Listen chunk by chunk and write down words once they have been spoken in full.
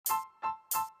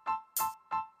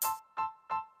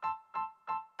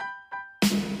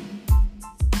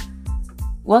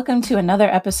Welcome to another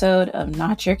episode of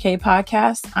Not Your K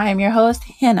Podcast. I am your host,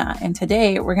 Hannah, and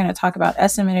today we're going to talk about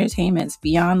SM Entertainment's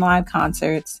Beyond Live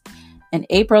concerts and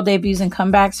April debuts and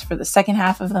comebacks for the second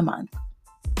half of the month.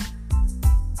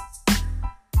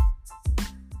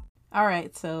 All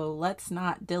right, so let's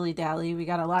not dilly-dally. We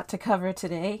got a lot to cover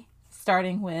today,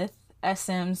 starting with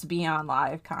SM's Beyond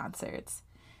Live concerts.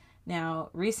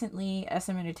 Now, recently,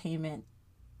 SM Entertainment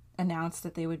announced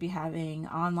that they would be having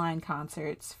online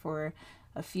concerts for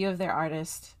a few of their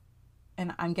artists,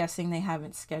 and I'm guessing they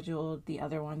haven't scheduled the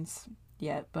other ones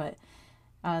yet, but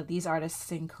these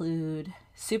artists include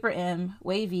Super M,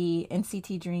 WayV,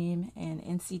 NCT Dream, and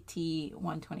NCT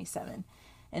 127.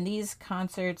 And these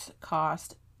concerts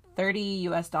cost $30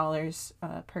 US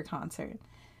per concert.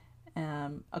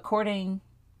 According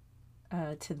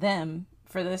to them,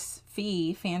 for this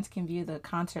fee, fans can view the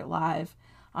concert live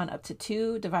on up to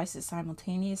 2 devices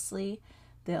simultaneously.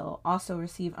 They'll also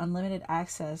receive unlimited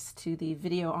access to the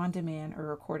video on demand or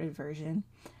recorded version,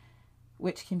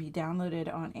 which can be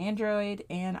downloaded on Android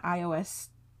and iOS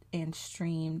and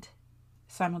streamed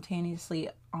simultaneously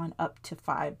on up to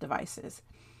 5 devices.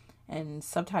 And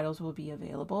subtitles will be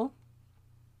available.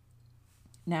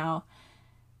 Now,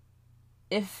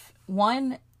 if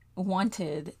one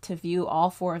wanted to view all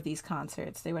 4 of these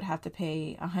concerts, they would have to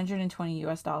pay $120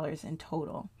 US in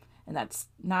total. And that's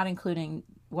not including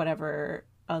whatever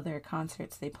other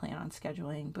concerts they plan on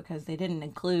scheduling, because they didn't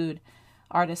include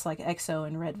artists like EXO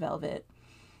and Red Velvet.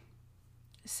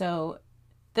 So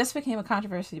this became a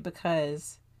controversy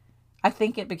because I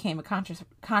think it became a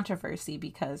controversy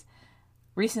because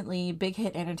recently Big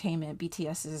Hit Entertainment,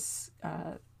 BTS's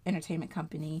entertainment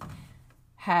company,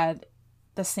 had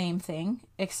the same thing,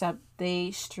 except they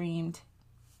streamed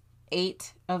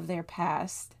 8 of their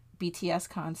past BTS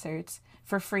concerts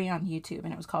for free on YouTube,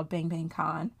 and it was called Bang Bang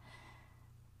Con.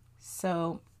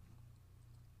 So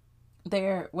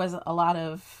there was a lot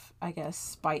of, I guess,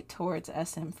 spite towards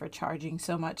SM for charging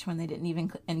so much when they didn't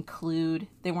even include,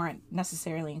 they weren't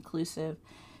necessarily inclusive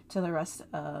to the rest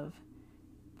of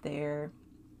their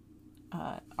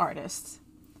artists.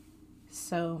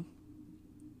 So,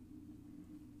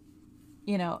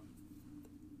 you know,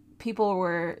 people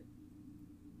were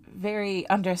very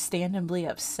understandably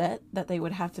upset that they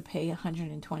would have to pay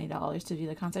 $120 to view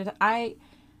the concert.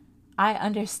 I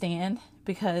understand,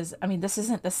 because, I mean, this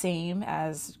isn't the same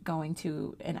as going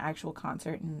to an actual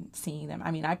concert and seeing them.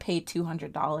 I mean, I paid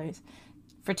 $200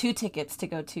 for 2 tickets to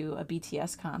go to a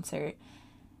BTS concert,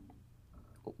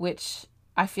 which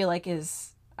I feel like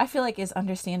is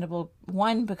understandable.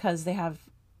 One, because they have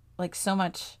like so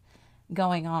much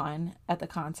going on at the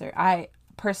concert. I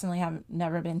personally have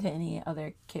never been to any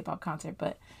other K-pop concert,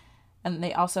 and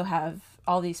they also have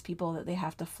all these people that they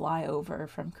have to fly over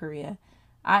from Korea.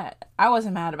 I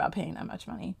wasn't mad about paying that much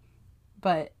money,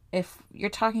 but if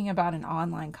you're talking about an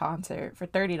online concert for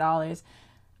 $30,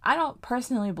 I don't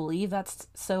personally believe that's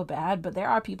so bad, but there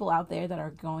are people out there that are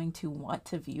going to want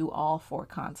to view all 4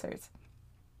 concerts.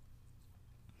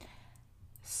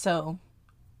 So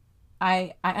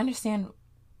I understand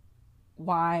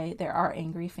why there are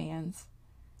angry fans,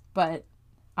 but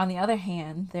on the other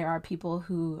hand, there are people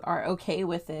who are okay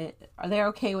with it. They're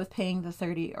okay with paying the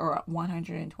 $30 or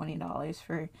 $120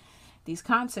 for these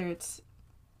concerts.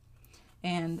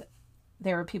 And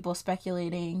there were people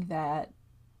speculating that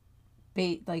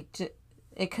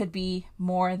it could be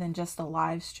more than just a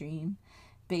live stream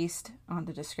based on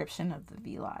the description of the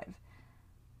V Live.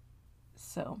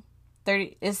 So,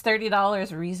 is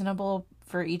 $30 reasonable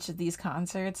for each of these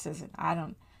concerts? I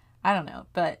don't know,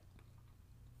 but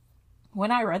when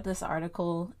I read this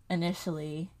article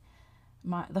initially,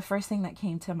 the first thing that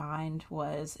came to mind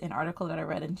was an article that I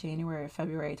read in January or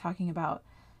February talking about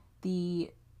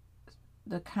the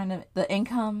kind of the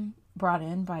income brought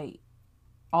in by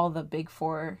all the big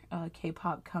 4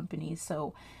 K-pop companies.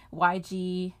 So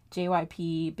YG,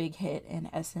 JYP, Big Hit, and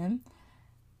SM.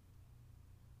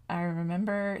 I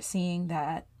remember seeing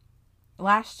that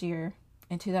last year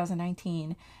in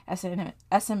 2019,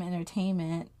 SM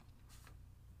Entertainment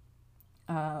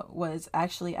was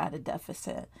actually at a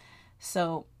deficit.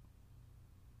 So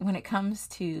when it comes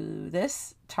to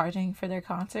this charging for their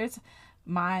concerts,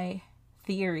 my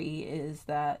theory is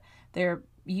that they're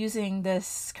using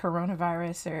this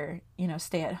coronavirus or,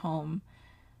 stay at home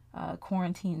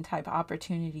quarantine type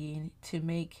opportunity to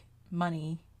make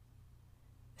money,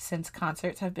 since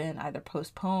concerts have been either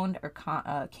postponed or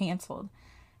canceled,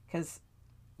 because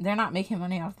they're not making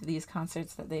money off of these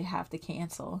concerts that they have to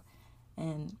cancel.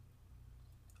 And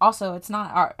also, it's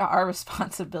not our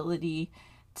responsibility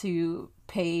to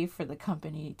pay for the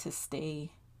company to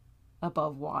stay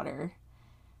above water.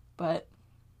 But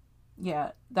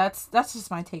Yeah, that's just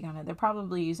my take on it. They're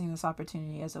probably using this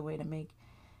opportunity as a way to make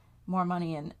more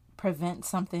money and prevent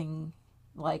something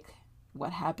like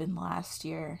what happened last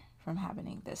year from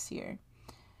happening this year.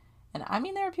 And I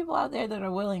mean, there are people out there that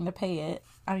are willing to pay it.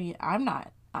 I mean, I'm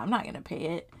not going to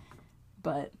pay it,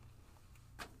 but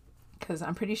because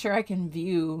I'm pretty sure I can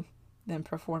view them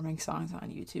performing songs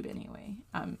on YouTube anyway.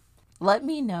 Let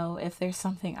me know if there's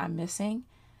something I'm missing.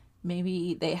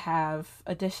 Maybe they have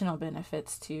additional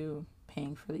benefits to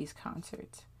paying for these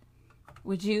concerts.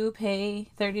 Would you pay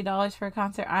 $30 for a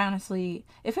concert? I honestly,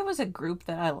 if it was a group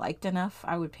that I liked enough,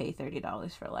 I would pay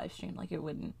 $30 for a live stream. Like, it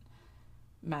wouldn't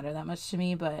matter that much to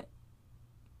me, but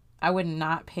I would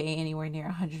not pay anywhere near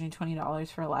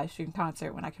 $120 for a live stream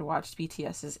concert when I could watch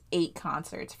BTS's 8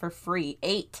 concerts for free.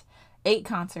 8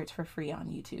 concerts for free on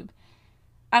YouTube.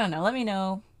 I don't know. Let me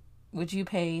know. Would you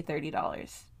pay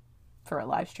 $30 for a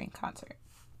live stream concert?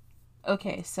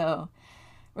 Okay, so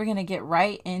we're going to get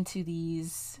right into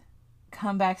these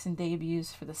comebacks and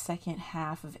debuts for the second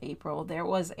half of April. There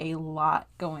was a lot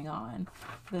going on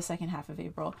for the second half of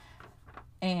April.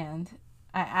 And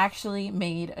I actually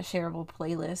made a shareable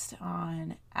playlist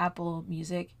on Apple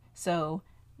Music. So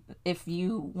if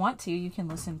you want to, you can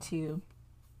listen to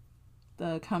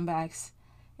the comebacks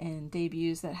and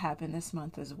debuts that happened this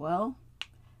month as well.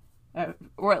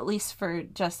 Or at least for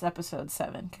just episode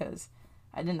 7, because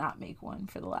I did not make one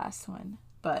for the last one.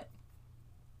 But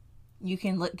you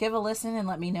can give a listen and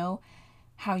let me know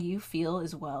how you feel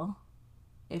as well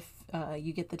if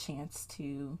you get the chance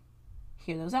to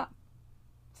hear those out.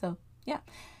 So, yeah.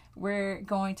 We're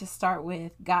going to start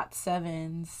with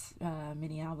GOT7's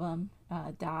mini album,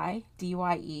 Die,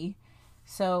 D-Y-E.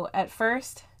 So, at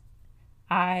first,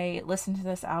 I listened to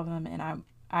this album and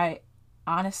I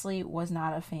honestly was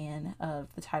not a fan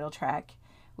of the title track,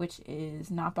 which is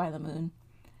Not by the Moon.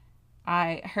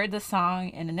 I heard the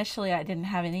song and initially I didn't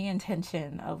have any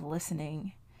intention of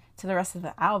listening to the rest of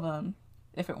the album.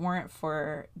 If it weren't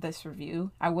for this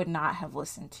review, I would not have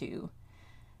listened to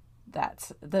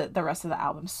the rest of the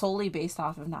album solely based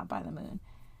off of Not by the Moon.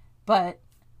 But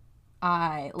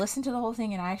I listened to the whole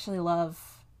thing and I actually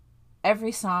love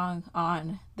every song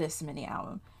on this mini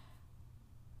album.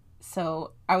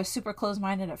 So I was super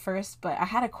close-minded at first, but I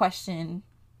had a question,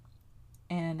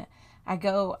 and I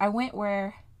went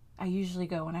where I usually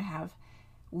go when I have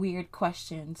weird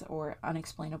questions or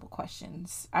unexplainable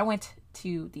questions. I went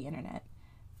to the internet,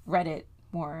 Reddit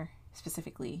more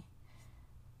specifically,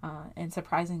 and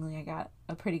surprisingly I got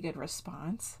a pretty good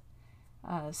response.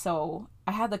 So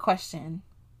I had the question,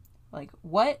 like,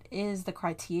 what is the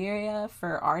criteria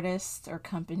for artists or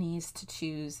companies to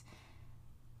choose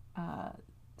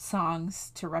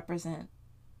songs to represent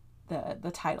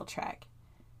the title track?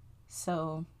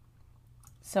 So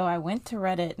I went to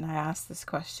Reddit and I asked this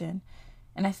question,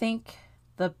 and I think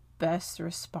the best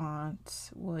response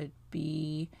would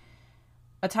be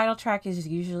a title track is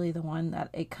usually the one that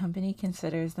a company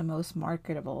considers the most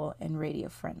marketable and radio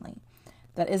friendly.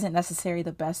 That isn't necessarily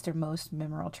the best or most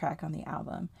memorable track on the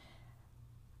album.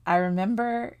 I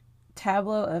remember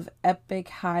Tableau of Epic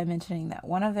High mentioning that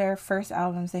one of their first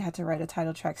albums they had to write a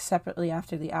title track separately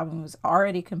after the album was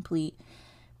already complete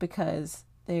because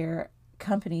their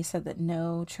company said that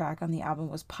no track on the album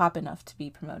was pop enough to be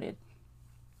promoted.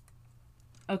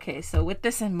 Okay, so with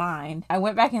this in mind, I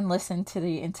went back and listened to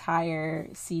the entire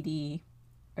CD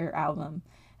or album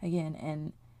again,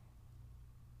 and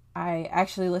I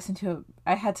actually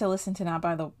I had to listen to Not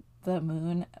by the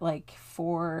Moon like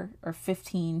 4 or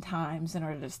 15 times in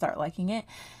order to start liking it.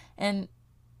 And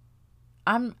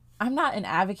I'm not an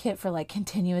advocate for like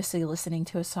continuously listening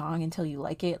to a song until you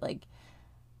like it, like,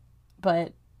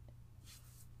 but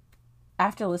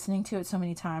after listening to it so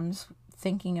many times,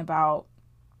 thinking about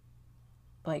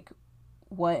like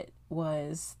what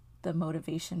was the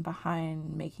motivation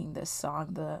behind making this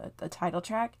song the title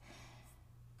track,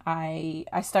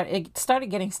 it started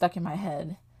getting stuck in my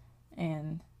head.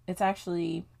 And it's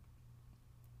actually,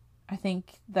 I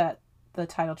think that the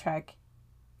title track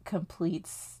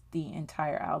completes the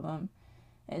entire album.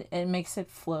 It makes it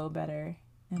flow better,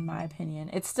 in my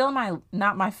opinion. It's still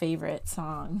not my favorite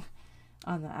song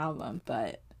on the album,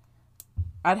 but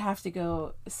I'd have to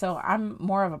go, so I'm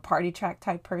more of a party track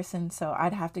type person, so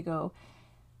I'd have to go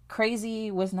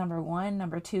Crazy was number 1,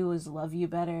 number 2 was Love You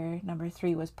Better, number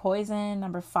 3 was Poison,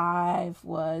 number 5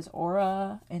 was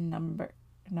Aura, and number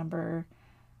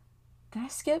did I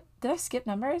skip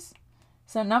numbers?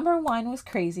 So number 1 was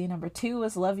Crazy, number 2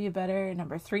 was Love You Better,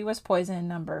 number 3 was Poison,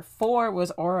 number 4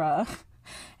 was Aura,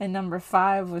 and number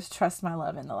 5 was Trust My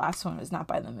Love, and the last one was Not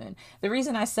by the Moon. The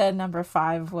reason I said number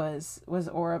 5 was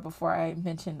Aura before I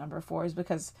mentioned number 4 is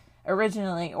because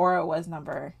originally Aura was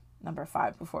number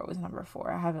 5 before it was number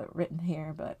 4. I have it written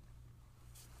here, but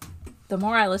the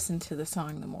more I listened to the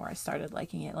song, the more I started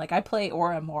liking it. Like, I play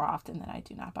Aura more often than I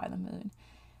do Not by the Moon.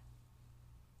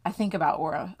 I think about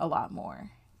Aura a lot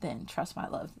more than Trust My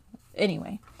Love.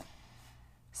 Anyway,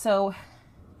 so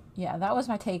yeah, that was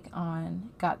my take on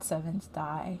GOT7's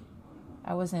Die.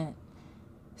 I wasn't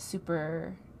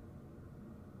super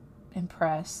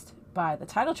impressed by the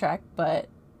title track, but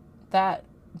that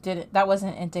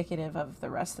wasn't indicative of the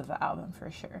rest of the album for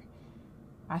sure.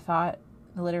 I thought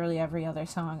literally every other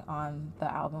song on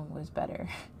the album was better.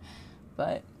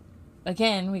 But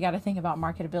again, we got to think about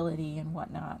marketability and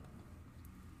whatnot.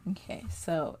 Okay,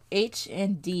 so H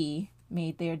and D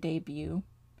made their debut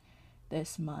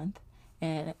this month.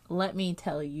 And let me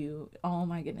tell you, oh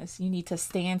my goodness, you need to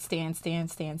stand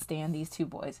these two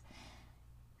boys.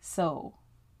 So,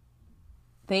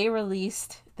 they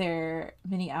released their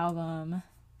mini album,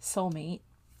 Soulmate.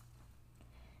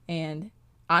 And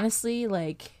honestly,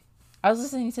 like, I was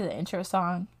listening to the intro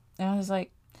song, and I was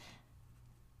like,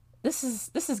 this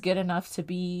is good enough to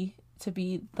be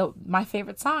my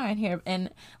favorite song on here.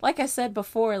 And like I said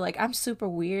before, like, I'm super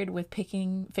weird with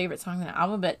picking favorite songs in an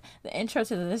album, but the intro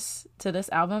to this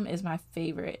album is my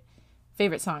favorite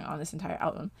song on this entire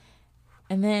album.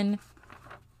 And then,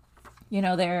 you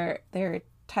know, their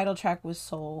title track was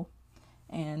Soul,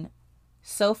 and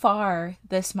so far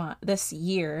this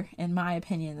year, in my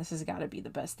opinion, this has got to be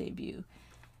the best debut.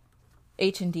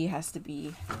 H&D has to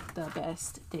be the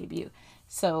best debut.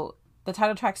 So the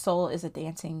title track Soul is a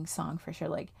dancing song for sure.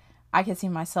 Like, I could see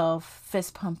myself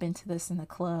fist pump into this in the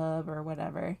club or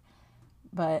whatever.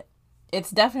 But it's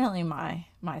definitely my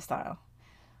style.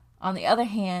 On the other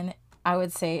hand, I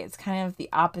would say it's kind of the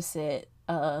opposite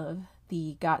of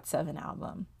the GOT7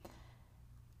 album.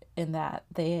 In that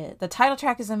the title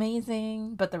track is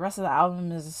amazing, but the rest of the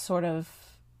album is sort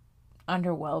of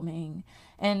underwhelming.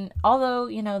 And although,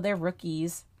 you know, they're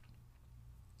rookies,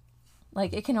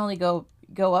 like, it can only go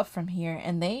up from here,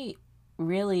 and they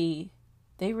really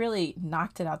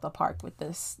knocked it out the park with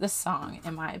this song,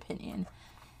 in my opinion.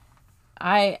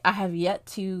 I have yet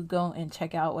to go and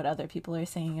check out what other people are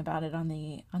saying about it on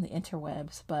the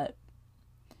interwebs, but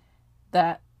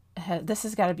this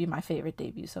has got to be my favorite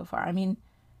debut so far. I mean,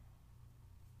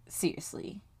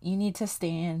 seriously, you need to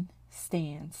stand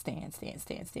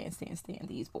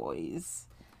these boys.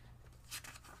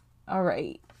 All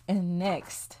right, and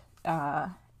next,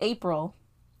 April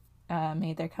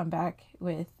made their comeback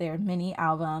with their mini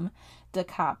album, Da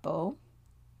Capo.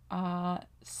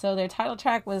 So their title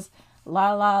track was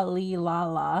La La Li La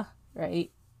La, right?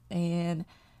 And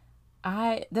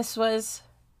this was,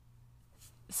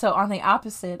 so on the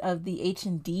opposite of the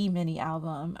H&D mini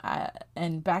album,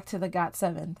 and back to the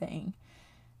GOT7 thing,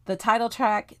 the title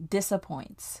track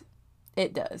disappoints.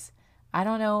 It does. I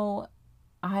don't know.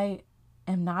 I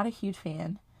am not a huge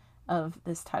fan of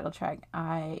this title track.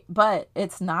 But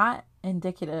it's not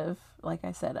indicative, like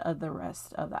I said, of the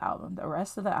rest of the album. The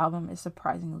rest of the album is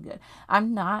surprisingly good.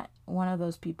 I'm not one of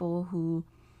those people who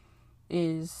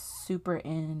is super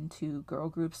into girl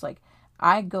groups. Like,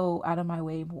 I go out of my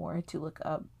way more to look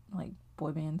up, like,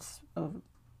 boy bands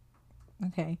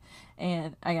okay,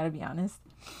 and I gotta be honest,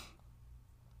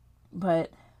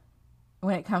 but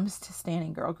when it comes to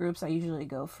standing girl groups, I usually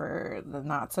go for the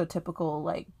not so typical,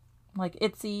 like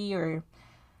ITZY or,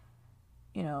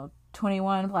 you know,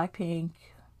 21, Blackpink,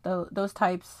 those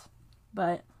types.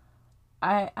 But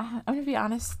I'm gonna be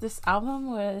honest, this album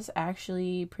was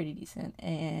actually pretty decent,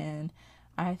 and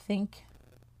I think,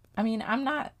 I mean, I'm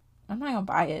not gonna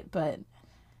buy it, but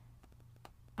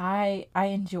I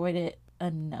enjoyed it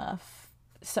enough.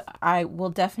 So I will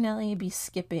definitely be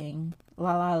skipping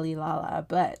La La Li La La,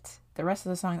 but the rest of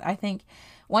the songs, I think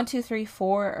 1, 2, 3,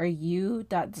 4 or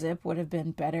You.Zip would have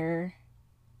been better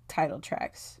title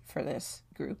tracks for this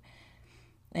group.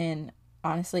 And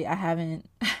honestly, I haven't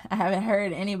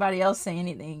heard anybody else say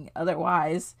anything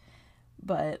otherwise,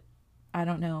 but I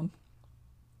don't know.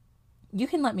 You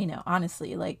can let me know,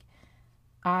 honestly. Like,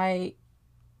 I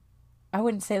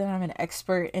wouldn't say that I'm an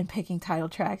expert in picking title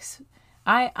tracks.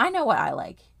 I know what I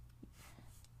like.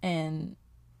 And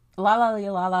La La Li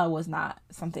La La was not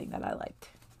something that I liked.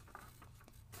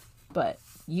 But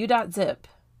You.Zip,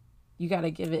 you got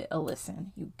to give it a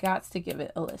listen. You got to give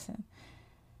it a listen.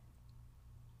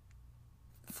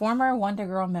 Former Wonder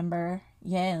Girl member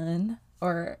Yeon,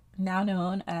 or now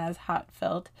known as Hot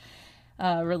Felt,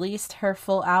 released her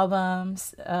full album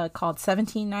called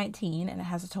 1719, and it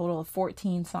has a total of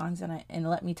 14 songs in it. And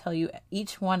let me tell you,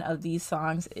 each one of these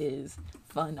songs is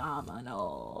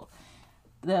phenomenal.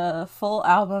 The full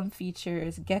album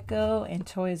features Gecko and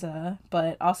Toyza,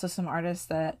 but also some artists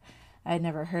that I'd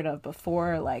never heard of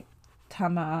before, like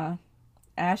Tama,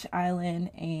 Ash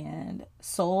Island, and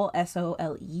Soul, Sole.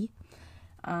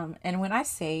 And when I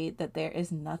say that there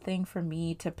is nothing for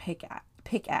me to nitpick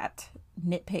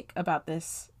about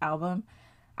this album,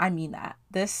 I mean that.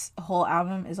 This whole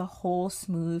album is a whole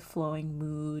smooth flowing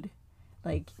mood.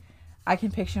 Like, I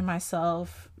can picture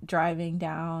myself driving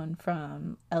down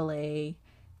from LA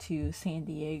to San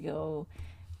Diego,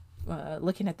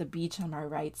 looking at the beach on my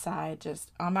right side,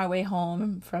 just on my way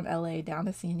home from LA down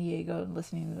to San Diego,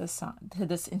 listening to this song, to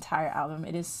this entire album.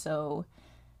 It is so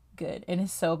good. It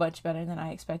is so much better than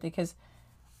I expected, because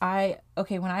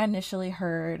when I initially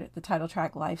heard the title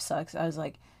track Life Sucks, I was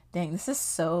like, dang, this is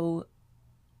so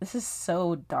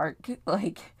dark.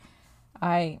 Like,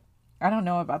 I don't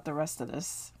know about the rest of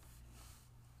this,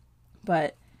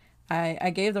 but I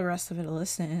gave the rest of it a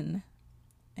listen,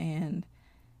 and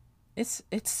it's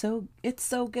so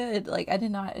good. Like, I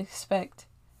did not expect,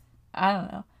 I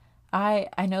don't know.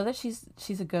 I know that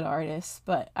she's a good artist,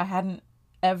 but I hadn't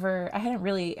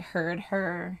really heard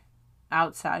her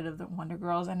outside of the Wonder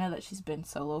Girls. I know that she's been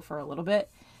solo for a little bit,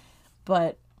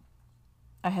 but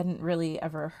I hadn't really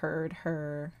ever heard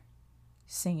her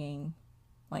singing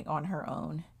like on her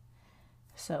own.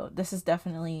 So this is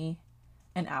definitely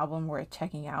an album worth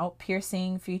checking out.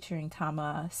 Piercing featuring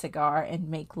Tama, Cigar, and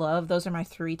Make Love. Those are my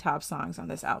 3 top songs on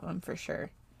this album for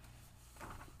sure.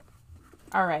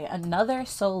 All right, another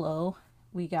solo.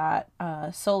 We got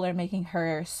Solar making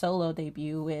her solo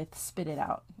debut with Spit It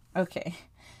Out. Okay.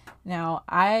 Now,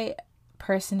 I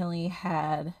personally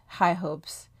had high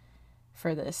hopes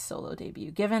for this solo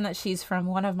debut, given that she's from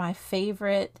one of my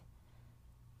favorite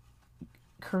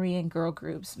Korean girl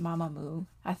groups, Mamamoo.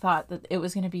 I thought that it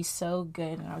was going to be so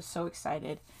good, and I was so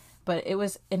excited. But it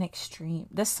was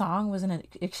this song was an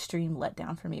extreme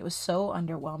letdown for me. It was so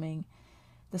underwhelming.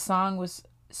 The song was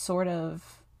sort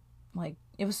of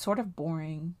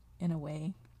boring in a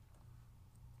way.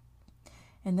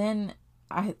 And then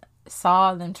I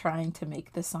saw them trying to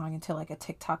make this song into like a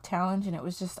TikTok challenge, and it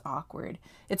was just awkward.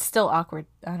 It's still awkward.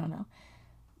 I don't know.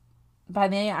 By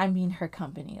they, I mean her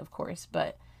company, of course,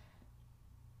 but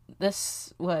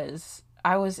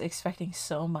I was expecting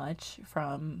so much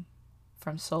from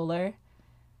Solar,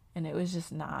 and it was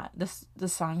just not. The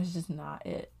song was just not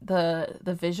it. The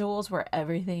visuals were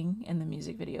everything, and the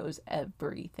music video was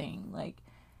everything. Like,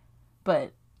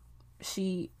 but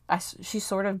she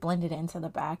sort of blended into the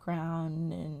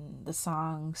background, and the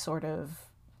song sort of,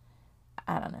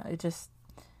 I don't know.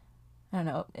 I don't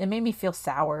know. It made me feel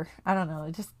sour. I don't know.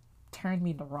 It just turned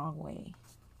me the wrong way.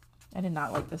 I did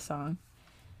not like this song.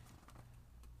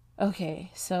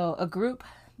 Okay, so a group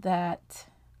that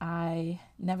I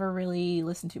never really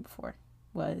listened to before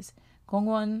was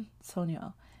Gongwon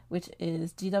Sonyo, which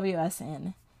is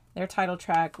GWSN. Their title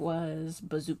track was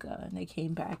Bazooka, and they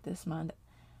came back this month.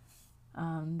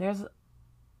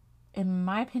 In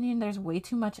my opinion, there's way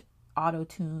too much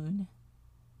auto-tune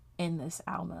in this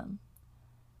album.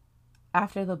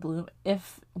 After the Bloom,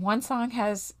 if one song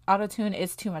has auto-tune,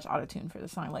 it's too much auto-tune for the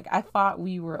song. Like, I thought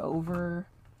we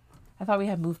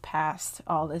had moved past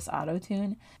all this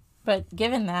auto-tune. But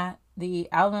given that, the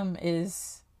album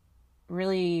is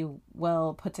really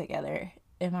well put together,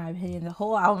 in my opinion. The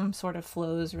whole album sort of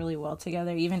flows really well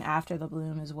together, even after the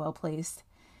Bloom is well placed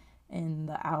in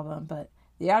the album. But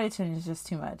the auto-tune is just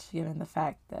too much, given the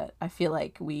fact that I feel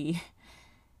like we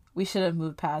should have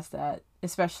moved past that,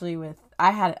 especially with,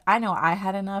 I know I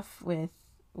had enough with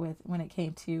when it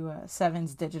came to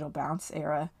Seven's Digital Bounce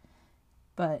era.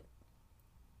 But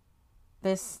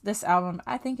this album,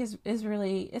 I think, is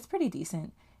really, it's pretty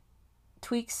decent.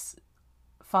 Tweaks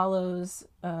follows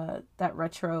that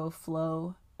retro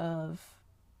flow of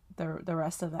the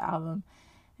rest of the album,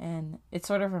 and it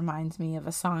sort of reminds me of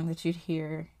a song that you'd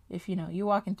hear if you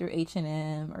walking through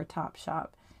H&M or Topshop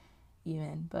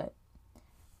even. But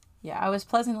yeah, I was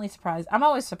pleasantly surprised. I'm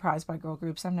always surprised by girl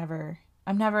groups. I'm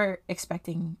never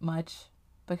expecting much,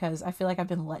 because I feel like I've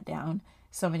been let down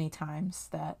so many times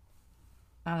that,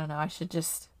 I don't know, I should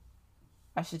just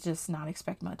not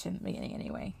expect much in the beginning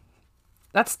anyway.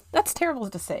 That's terrible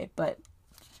to say, but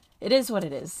it is what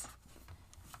it is.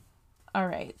 All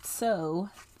right, so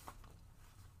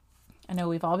I know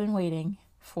we've all been waiting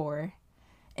for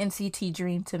NCT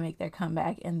Dream to make their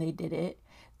comeback, and they did it.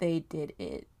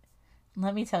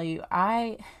 Let me tell you,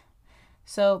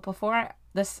 so before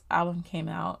this album came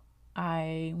out,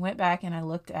 I went back and I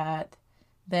looked at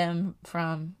them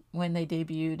from when they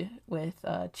debuted with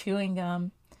Chewing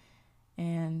Gum,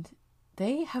 and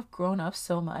they have grown up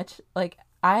so much. Like,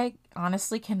 I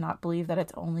honestly cannot believe that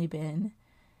it's only been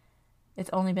it's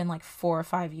only been like 4 or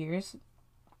 5 years.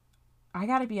 I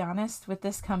gotta be honest with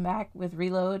this comeback with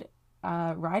Reload.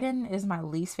 Raiden is my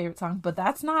least favorite song, but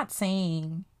that's not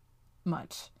saying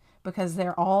much because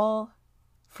they're all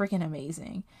freaking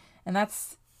amazing. And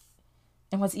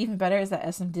what's even better is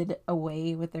that SM did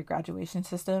away with their graduation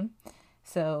system.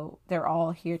 So they're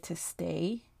all here to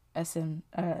stay. So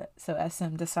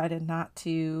SM decided not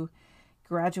to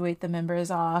graduate the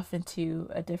members off into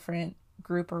a different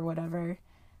group or whatever.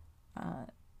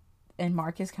 And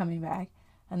Mark is coming back.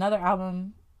 Another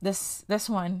album. This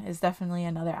one is definitely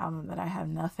another album that I have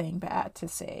nothing bad to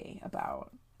say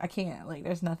about. I can't, like,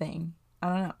 there's nothing, I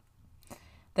don't know.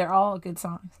 They're all good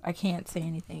songs. I can't say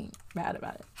anything bad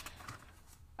about it.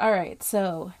 All right,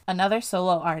 so another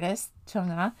solo artist,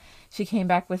 Chungha, she came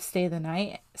back with Stay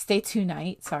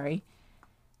Tonight, sorry.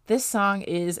 This song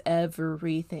is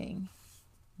everything.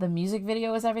 The music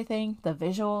video was everything. The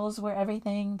visuals were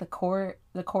everything. The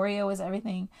choreo was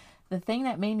everything. The thing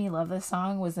that made me love this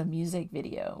song was the music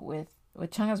video. With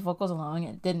Chungha's vocals alone,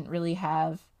 it didn't really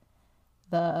have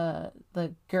the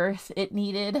girth it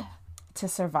needed to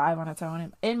survive on its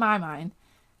own. In my mind,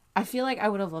 I feel like I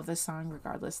would have loved this song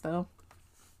regardless, though.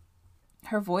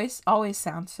 Her voice always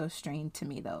sounds so strained to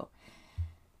me, though.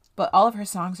 But all of her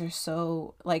songs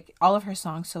so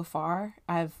far,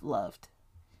 I've loved.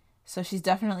 So she's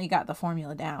definitely got the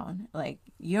formula down. Like,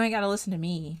 you ain't got to listen to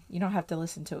me. You don't have to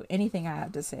listen to anything I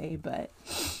have to say. But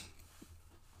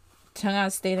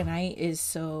Chungha's Stay Tonight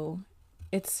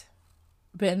it's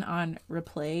been on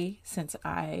replay since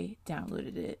I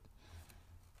downloaded it.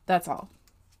 That's all.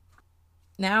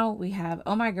 Now we have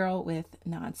Oh My Girl with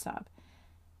Nonstop.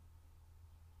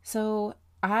 So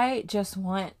I just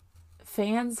want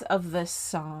fans of this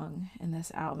song and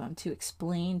this album to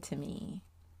explain to me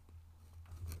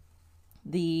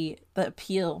the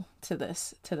appeal to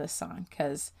this song,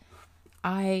 because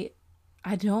I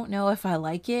don't know if I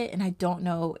like it and I don't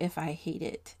know if I hate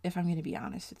it, if I'm going to be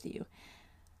honest with you.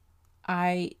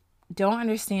 I don't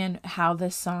understand how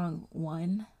this song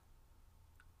won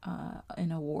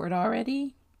an award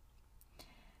already,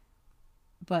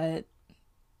 but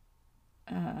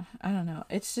I don't know.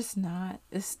 It's just not.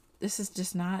 It's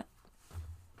not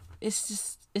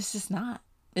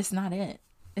it.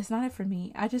 It's not it for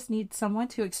me. I just need someone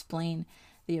to explain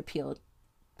the appeal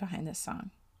behind this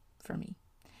song for me.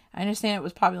 I understand it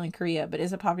was popular in Korea, but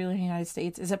is it popular in the United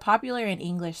States? Is it popular in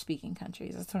English-speaking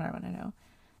countries? That's what I want to know.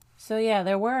 So yeah,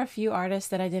 there were a few artists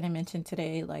that I didn't mention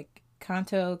today. Like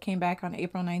Kanto came back on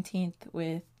April 19th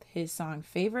with his song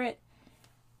Favorite.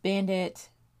 Bandit,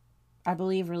 I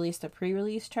believe, released a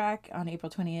pre-release track on April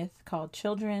 20th called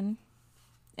Children.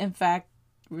 In fact,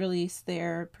 released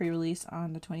their pre-release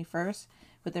on the 21st,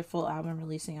 with their full album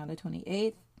releasing on the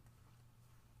 28th.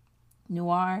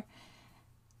 Noir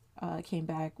came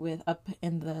back with Up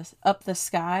the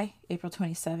Sky, April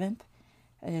 27th.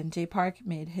 And Jay Park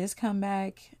made his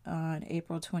comeback on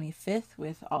April 25th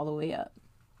with All the Way Up.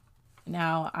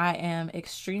 Now, I am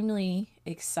extremely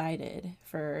excited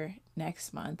for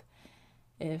next month.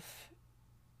 If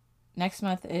next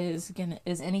month is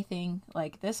anything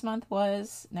like this month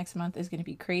was, next month is going to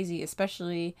be crazy,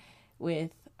 especially with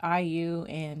IU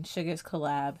and Suga's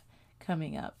collab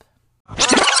coming up.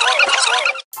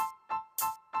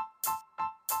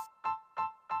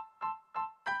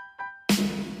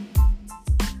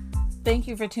 Thank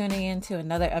you for tuning in to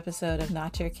another episode of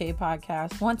Not Your K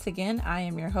Podcast. Once again, I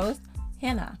am your host,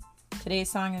 Hannah.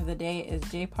 Today's song of the day is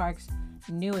Jay Park's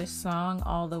newest song,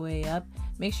 All the Way Up.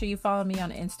 Make sure you follow me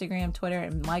on Instagram, Twitter,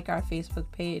 and like our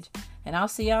Facebook page. And I'll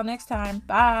see y'all next time.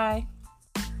 Bye!